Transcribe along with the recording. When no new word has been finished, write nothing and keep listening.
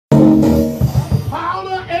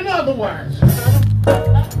otherwise.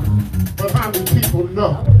 But how many people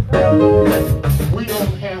know we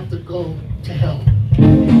don't have to go to hell?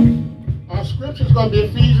 Our scripture is going to be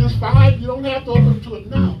Ephesians 5. You don't have to open to it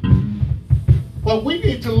now. But we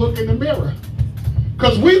need to look in the mirror.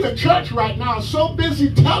 Because we, the church right now, are so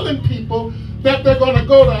busy telling people that they're going to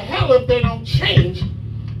go to hell if they don't change.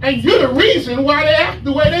 And you're the reason why they act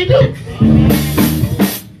the way they do.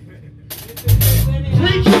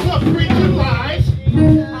 Preachers are preaching lies.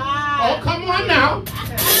 Oh, come on now.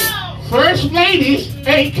 First ladies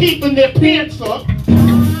ain't keeping their pants up.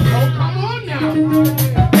 Oh, come on now.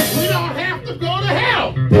 We don't have to go to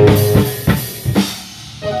hell.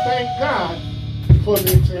 But thank God for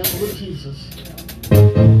the example of Jesus.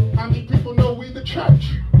 How many people know we the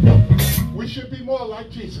church? We should be more like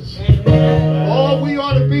Jesus. Oh, we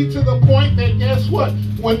ought to be to the point that, guess what?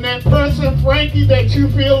 When that person, Frankie, that you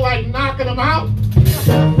feel like knocking them out,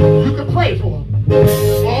 you can pray for them.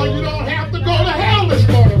 Oh, you don't have to go to hell this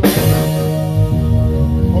morning.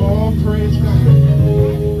 Oh, praise God.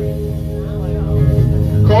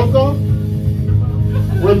 Coco,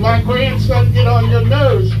 when my grandson get on your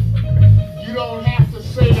nerves, you don't have to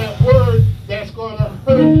say that word that's going to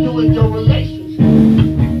hurt you in your relationship.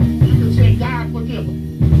 God forgive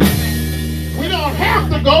them. We don't have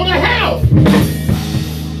to go to hell.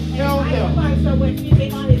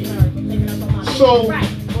 So,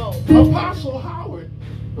 Apostle Howard,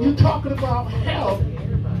 you talking about hell.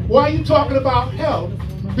 Why are you talking about hell?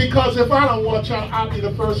 Because if I don't watch out, I'll be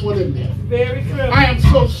the first one in there. Very true. I am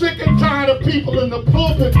so sick and tired of people in the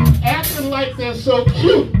pulpit acting like they're so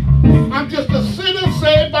cute. I'm just a sinner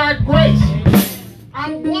saved by grace.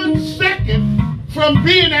 I'm 1 second from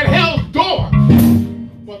being at hell's door.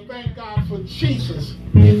 But thank God for Jesus.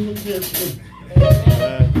 He forgives me.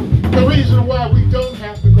 The reason why we don't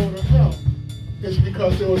have to go to hell is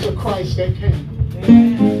because there was a Christ that came.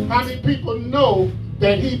 How many people know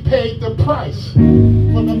that he paid the price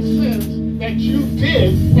for the sins that you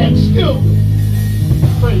did and still do?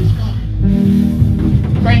 Praise God.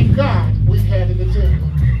 Thank God we had an example.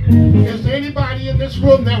 Is there anybody in this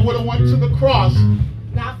room that would have went to the cross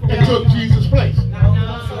and took Jesus' place?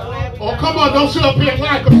 Oh, come on, don't sit up here and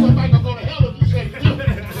lie, because somebody gonna go to hell if you say you.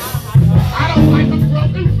 I don't like a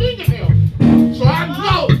broken fingernail. So I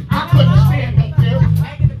know I couldn't stand up there.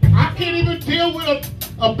 I can't even deal with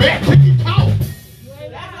a bad ticky toe.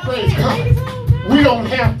 Praise God. We don't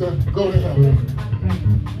have to go to hell.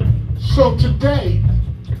 So today,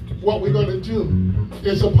 what we're going to do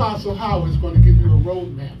is Apostle Howard is going to give you a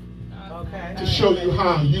roadmap to show you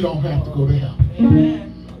how you don't have to go to hell.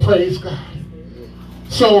 Praise God.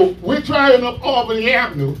 So we're driving up Albany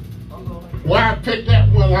Avenue. Why I picked that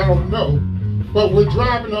one, I don't know. But we're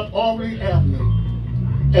driving up Albany Avenue.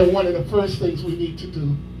 And one of the first things we need to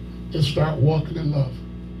do is start walking in love.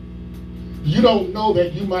 You don't know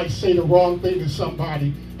that you might say the wrong thing to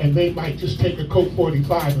somebody and they might just take a Coke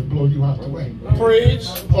 45 and blow you out the way. Preach.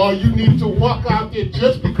 Or you need to walk out there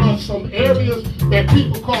just because some areas that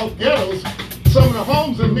people call ghettos, some of the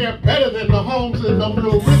homes in there are better than the homes in the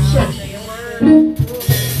little rich sections.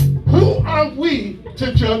 Who are we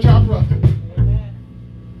to judge our brother?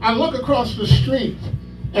 I look across the street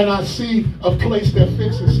and I see a place that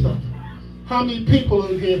fixes stuff. How many people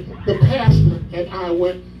in here, the pastor and I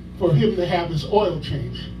went for him to have his oil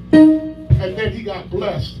changed. And then he got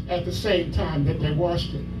blessed at the same time that they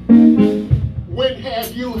washed it. When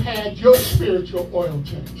have you had your spiritual oil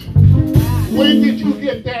changed? When did you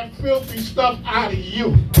get that filthy stuff out of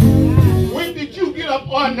you? When did you get up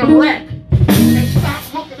on the rack and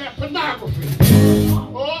stop looking at pornography?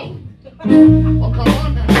 Oh, come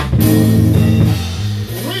on now.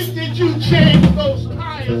 When did you change those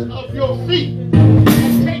tires of your feet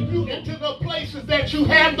and take you into the places that you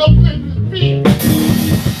have no business being?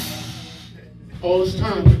 Oh, it's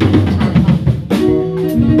time to take time out.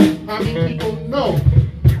 How many people know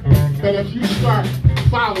that if you start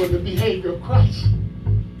following the behavior of Christ,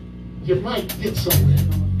 you might get somewhere?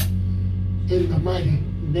 In the mighty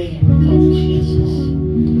name of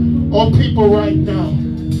Jesus. Oh, people, right now,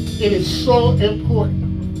 it is so important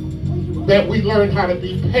that we learn how to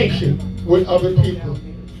be patient with other people.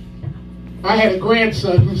 I had a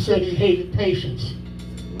grandson who said he hated patience.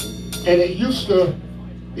 And it used to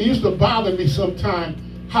bother me sometimes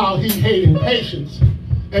how he hated patience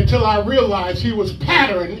until I realized he was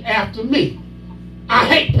patterning after me. I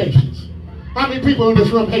hate patience. How many people in this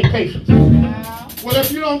room hate patience? Well,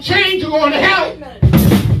 if you don't change, you're going to hell.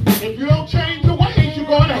 If you don't change your ways, you're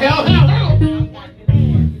going to hell, hell, hell.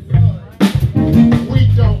 We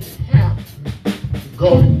don't have to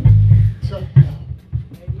go to hell.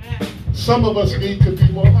 Some of us need to be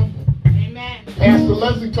more humble. Pastor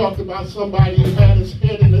Leslie talked about somebody who had his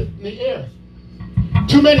head in the air.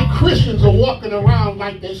 Too many Christians are walking around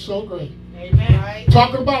like they're so great. Amen.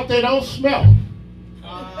 Talking about they don't smell.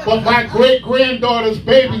 But my great-granddaughter's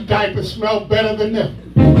baby diapers smell better than them.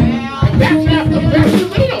 And that's after Pastor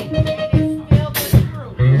Liam.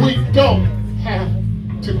 We don't have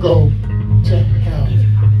to go to hell.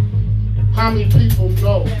 How many people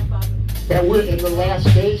know that we're in the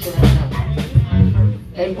last days right now?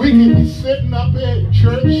 And we can be sitting up here in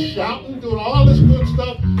church, shouting, doing all this good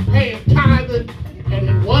stuff, paying tithing, and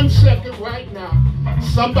in 1 second right now,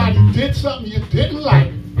 somebody did something you didn't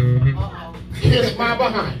like. Kiss my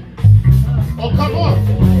behind. Oh, come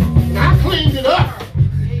on. Now, I cleaned it up.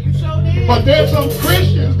 But there's some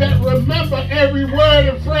Christians that remember every word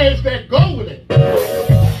and phrase that go with it.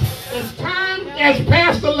 It's time, as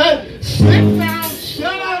Pastor Leslie, sit down,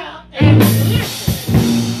 shut up, and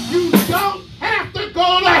listen. You don't have to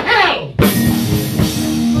go to hell.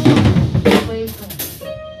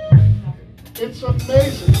 It's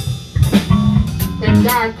amazing that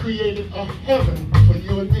God created a heaven for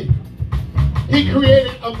you and me. He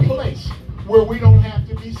created a place where we don't have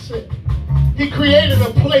to be sick. He created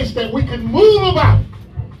a place that we can move about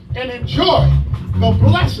and enjoy the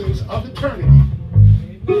blessings of eternity.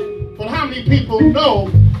 But how many people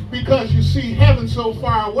know, because you see heaven so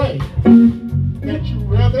far away, that you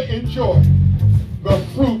rather enjoy the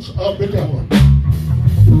fruits of the devil?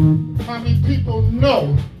 How many people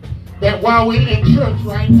know that while we're in church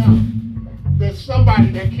right now, there's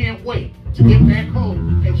somebody that can't wait to get back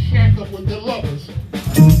home and shack up with their lovers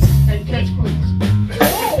and catch fleas?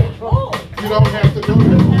 You don't have to go to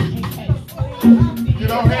hell. You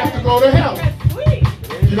don't have to go to hell.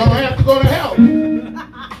 You don't have to go to hell.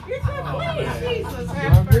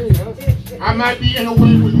 I might be in a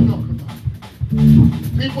way where you talking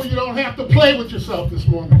about. People, you don't have to play with yourself this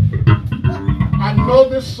morning. I know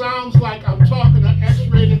this sounds like I'm talking an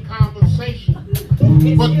X-rated conversation,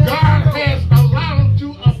 but God has allowed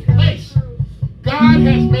you a place. God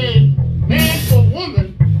has made man for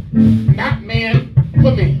woman, not man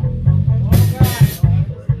for me.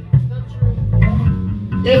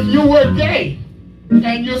 If you were gay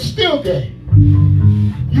and you're still gay,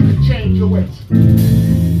 you can change your ways.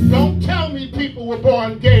 Don't tell me people were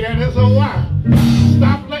born gay. That is a lie.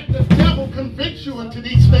 Stop letting the devil convince you into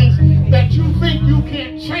these things that you think you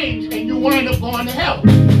can't change and you wind up going to hell.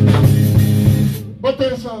 But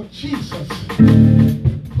there's a Jesus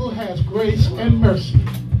who has grace and mercy,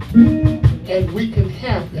 and we can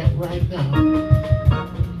have that right now.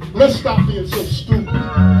 Let's stop being so stupid.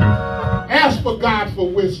 Ask for God for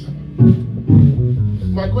wisdom.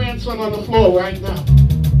 My grandson on the floor right now.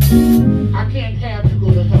 I can't have you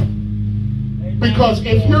go to hell. Because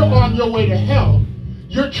if you're on your way to hell,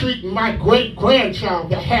 you're treating my great-grandchild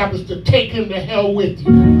that happens to take him to hell with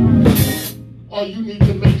you. Or you need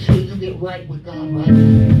to make sure you get right with God right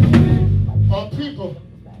now. Or people,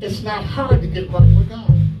 it's not hard to get right with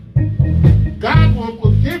God. God will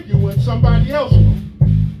forgive you when somebody else will.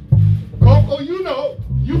 Coco, you know,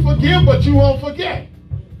 you forgive, but you won't forget.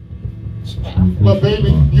 But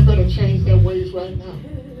baby, you better change their ways right now,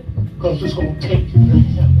 because it's going to take you to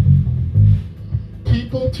hell.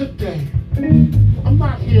 People today, I'm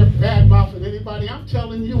not here bad-mouthing anybody. I'm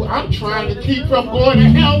telling you, I'm trying to keep from going to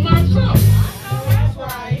hell myself. That's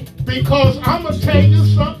right. Because I'm going to tell you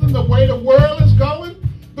something, the way the world is going,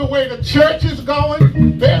 the way the church is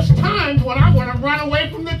going, there's times when I want to run away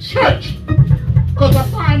from the church, because I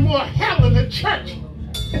find more hell in the church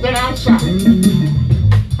than outside.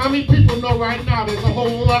 How many people know right now there's a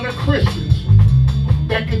whole lot of Christians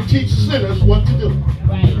that can teach sinners what to do?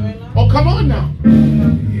 Right. Oh, come on now.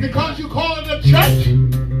 Because you call it a church,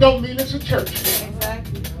 don't mean it's a church.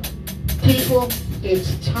 Exactly. People,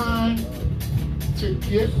 it's time to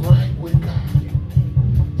get right with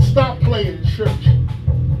God. Stop playing church.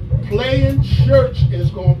 Playing church is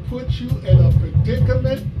going to put you in a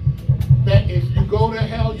predicament that if you go to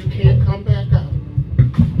hell, you can't come back out.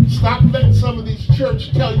 Stop letting some of these churches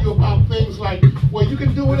tell you about things like, well, you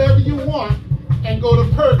can do whatever you want and go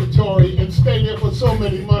to purgatory and stay there for so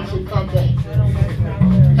many months and come back.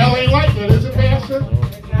 Hell ain't like that, is it, Pastor?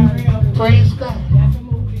 Praise God.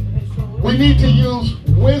 We need to use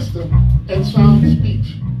wisdom and sound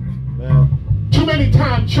speech. Too many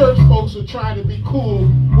times church folks are trying to be cool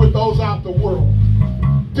with those out the world.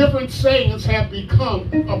 Different sayings have become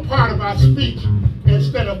a part of our speech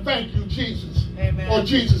instead of thank you, Jesus. Amen. Or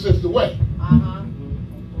Jesus is the way.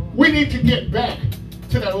 We need to get back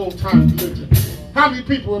to that old time religion. How many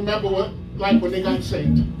people remember like when they got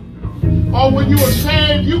saved? Or when you were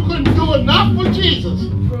saved, you couldn't do enough for Jesus.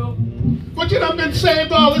 But you done been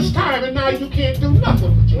saved all this time and now you can't do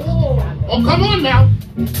nothing for Jesus. Oh, come on now.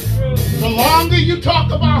 The longer you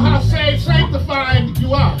talk about how saved, sanctified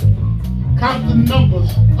you are, count the numbers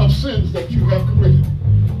of sins that you have committed.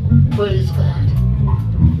 Praise God.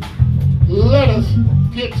 Let us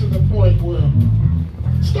get to the point where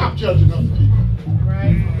stop judging other people.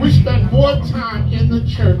 Right. We spend more time in the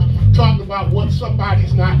church talking about what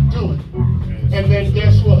somebody's not doing. And then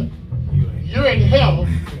guess what? You're in hell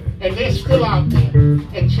and they're still out there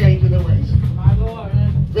and changing the ways. My Lord.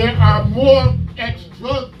 There are more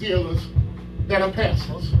ex-drug dealers than are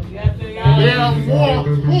pastors. Yes, There are more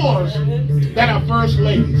whores than are first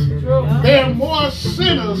ladies. There are more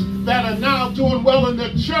sinners that are now doing well in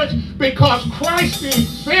the church because Christ, the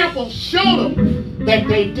example, showed them that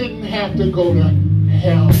they didn't have to go to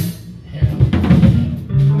hell.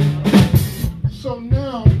 So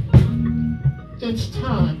now it's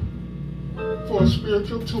time for a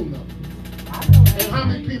spiritual tune-up. And how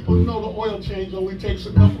many people know the oil change only takes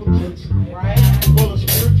a couple of minutes? Right. Well, a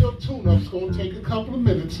spiritual tune-up is going to take a couple of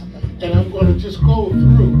minutes, and I'm going to just go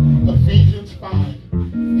through Ephesians 5.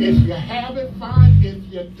 If you have it, fine. If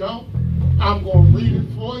you don't, I'm going to read it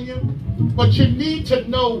for you. But you need to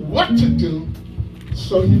know what to do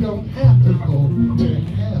so you don't have to go to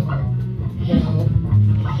hell.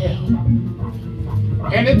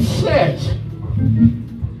 And it says,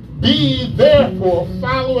 be therefore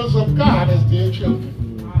followers of God as dear children.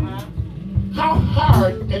 How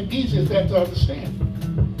hard and easy is that to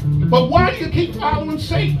understand? But why do you keep following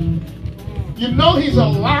Satan? You know he's a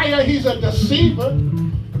liar, he's a deceiver.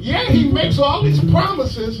 Yeah, he makes all these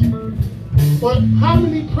promises, but how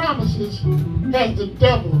many promises has the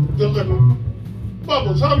devil delivered?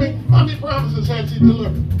 Bubbles, how many promises has he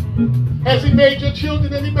delivered? Has he made your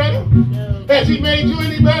children any better? No. Has he made you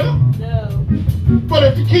any better? No. But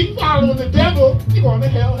if you keep following the devil, you're going to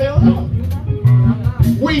hell.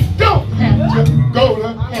 We don't have to go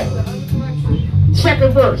to hell.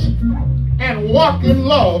 Second verse. And walk in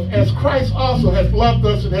love as Christ also has loved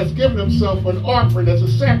us and has given himself an offering as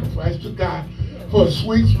a sacrifice to God for a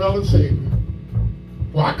sweet smelling Savior.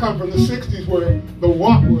 Well, I come from the 60s where the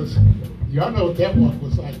walk was, y'all know what that walk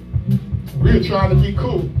was like. We were trying to be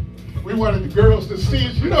cool. We wanted the girls to see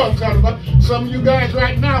us. You know what I'm talking about. Some of you guys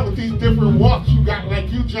right now with these different walks you got, like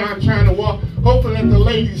you, John, trying to walk, hoping that the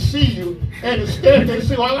ladies see you, and instead they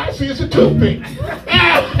say, all I see is a toothpick.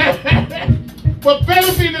 But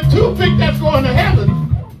better be the toothpick that's going to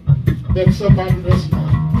heaven than somebody that's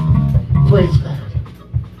not. Praise God.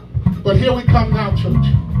 But here we come now, church.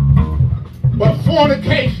 But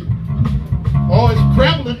fornication, it's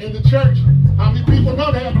prevalent in the church. How many people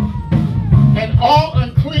know that? And all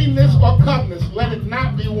uncleanness or covetousness, let it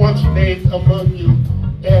not be once named among you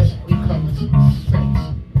as becometh saints.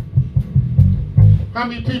 How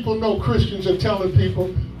many people know Christians are telling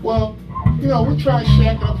people, well, we try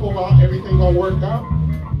shacking up for a while, everything gonna work out?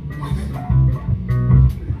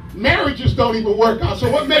 Marriages don't even work out, so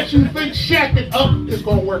what makes you think shacking up is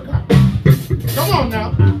gonna work out? Come on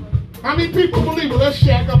now. How many people believe, well, let's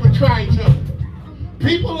shack up and try each other?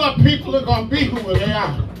 People are gonna be who they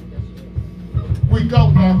are. We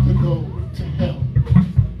don't have to go to hell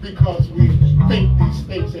because we think these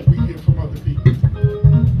things that we hear from other people.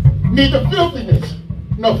 Neither filthiness,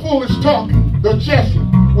 nor foolish talking, nor jesting,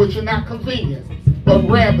 which are not convenient, but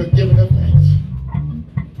rather giving thanks.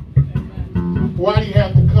 Why do you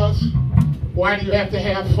have to cuss? Why do you have to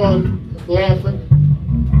have fun, laughing?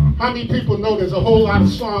 How many people know there's a whole lot of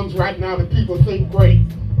songs right now that people think great,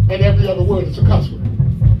 and every other word is a cuss word?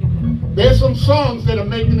 There's some songs that are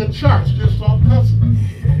making the charts just off cussing.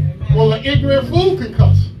 Well, an ignorant fool can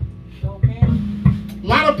cuss. A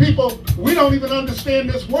lot of people, we don't even understand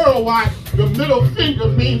this world why the middle finger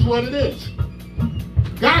means what it is.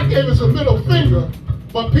 God gave us a middle finger,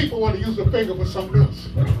 but people want to use the finger for something else.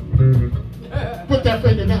 Put that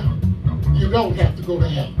finger down. You don't have to go to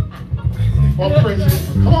hell. Praise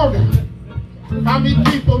God. Come on now. How many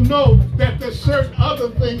people know that there's certain other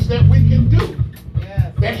things that we can do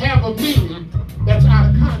that have a meaning that's out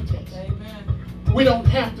of context? Amen. We don't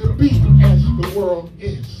have to be as the world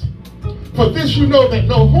is. For this you know that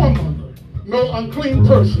no whoremonger, no unclean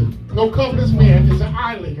person, no covetous man is an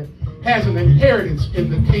idolater, has an inheritance in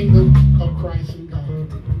the kingdom of Christ and God.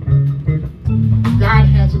 God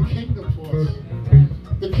has a kingdom for us.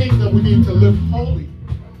 The kingdom, we need to live holy.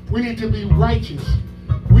 We need to be righteous.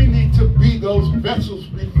 We need to be those vessels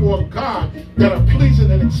before God that are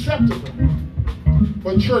pleasing and acceptable.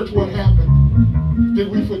 But church, what happened? Did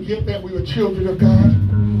we forget that we were children of God?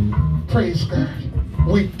 Praise God.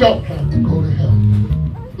 We don't have to go to hell.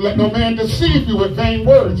 Let no man deceive you with vain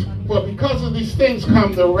words, for because of these things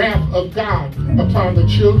come the wrath of God upon the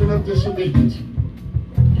children of disobedience.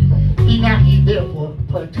 Be not ye therefore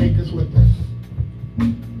partakers with them.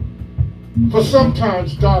 For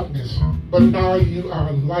sometimes darkness, but now you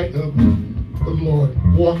are light of the Lord.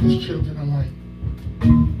 Walk as children of light.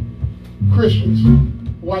 Christians,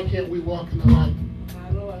 why can't we walk in the light? My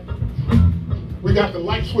Lord. We got the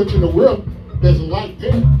light switch in the world. There's a light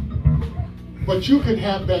there. But you can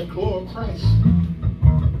have that glow of Christ.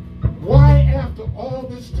 Why, after all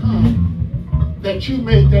this time, that you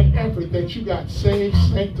made that effort, that you got saved,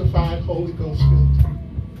 sanctified, Holy Ghost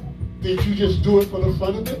filled? Did you just do it for the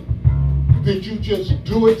fun of it? Did you just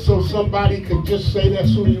do it so somebody could just say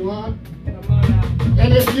that's who you are?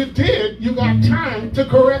 And if you did, you got time to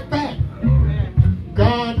correct that.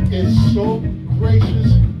 God is so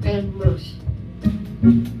gracious and merciful.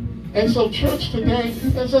 And so church today,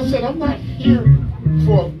 as I said, I'm not here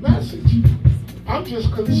for a message. I'm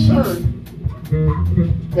just concerned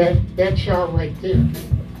that that child right there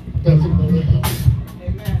doesn't go to hell.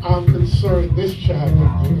 Amen. I'm concerned this child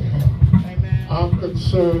don't go to hell. Amen. I'm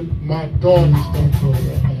concerned my daughters don't go to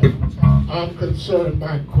hell. I'm concerned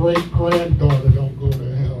my great-granddaughter don't go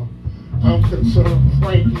to hell. I'm concerned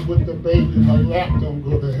Frankie with the baby in her lap don't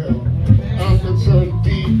go to hell. I'm concerned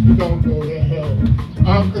Dee don't go to hell.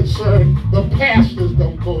 I'm concerned the pastors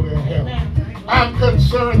don't go to hell. I'm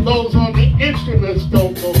concerned those on the instruments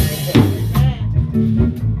don't go to hell.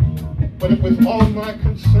 But with all my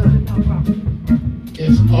concern,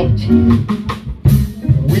 it's up to you.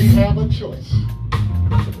 We have a choice.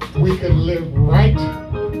 We can live right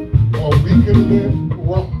or we can live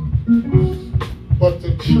wrong. But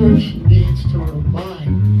the church needs to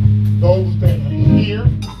remind those that are here,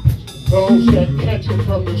 those that catch it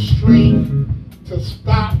from the street, to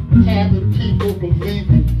stop having people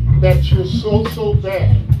believing that you're so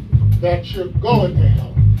bad that you're going to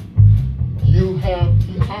hell. You have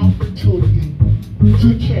the opportunity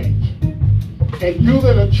to change. And you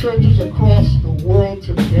that are churches across the world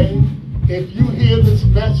today, if you hear this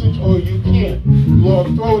message or you can't,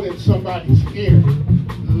 Lord, throw it in somebody's ear.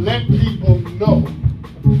 Let people know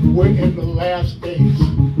we're in the last days,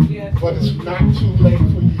 but it's not too late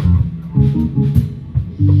for you.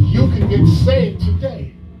 You can get saved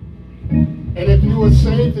today. And if you were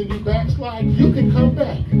saved and you backslide, you can come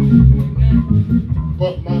back.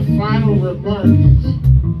 But my final remark is,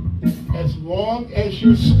 as long as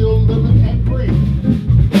you're still living and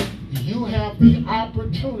breathing, you have the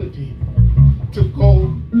opportunity to go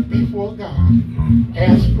before God,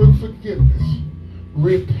 ask for forgiveness,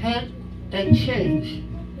 repent and change,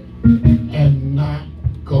 and not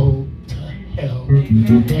go to hell,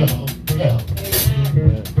 hell, hell.